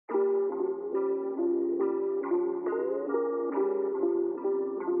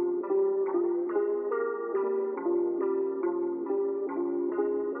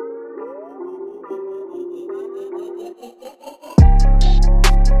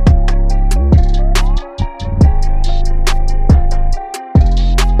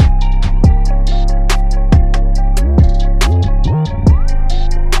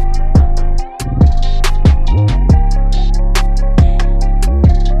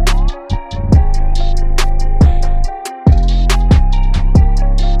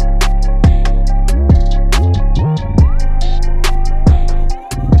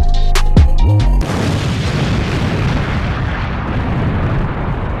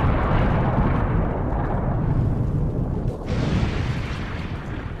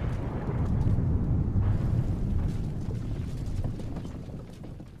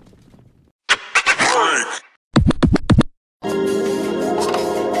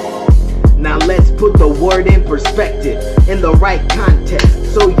Now let's put the word in perspective, in the right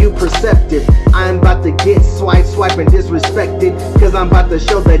context, so you perceptive. I'm about to get swiped and disrespected, cause I'm about to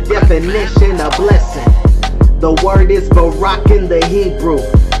show the definition of blessing. The word is Barak in the Hebrew.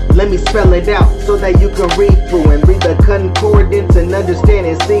 Let me spell it out so that you can read through and read the concordance and understand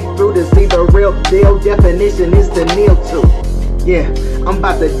and see through to see the real deal. Definition is to kneel to. Yeah, I'm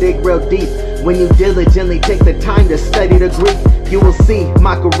about to dig real deep. When you diligently take the time to study the Greek, you will see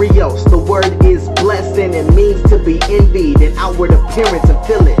makarios. The word is blessing. It means to be envied, an outward appearance and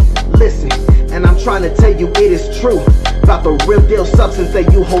feel it. Listen, and I'm trying to tell you it is true about the real deal substance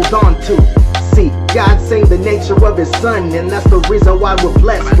that you hold on to. See, God saying the nature of his son, and that's the reason why we're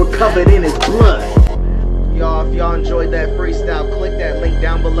blessed. We're covered in his blood. Y'all, if y'all enjoyed that freestyle, click that link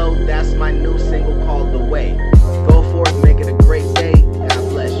down below. That's my new single called The Way. Go for it, make it a great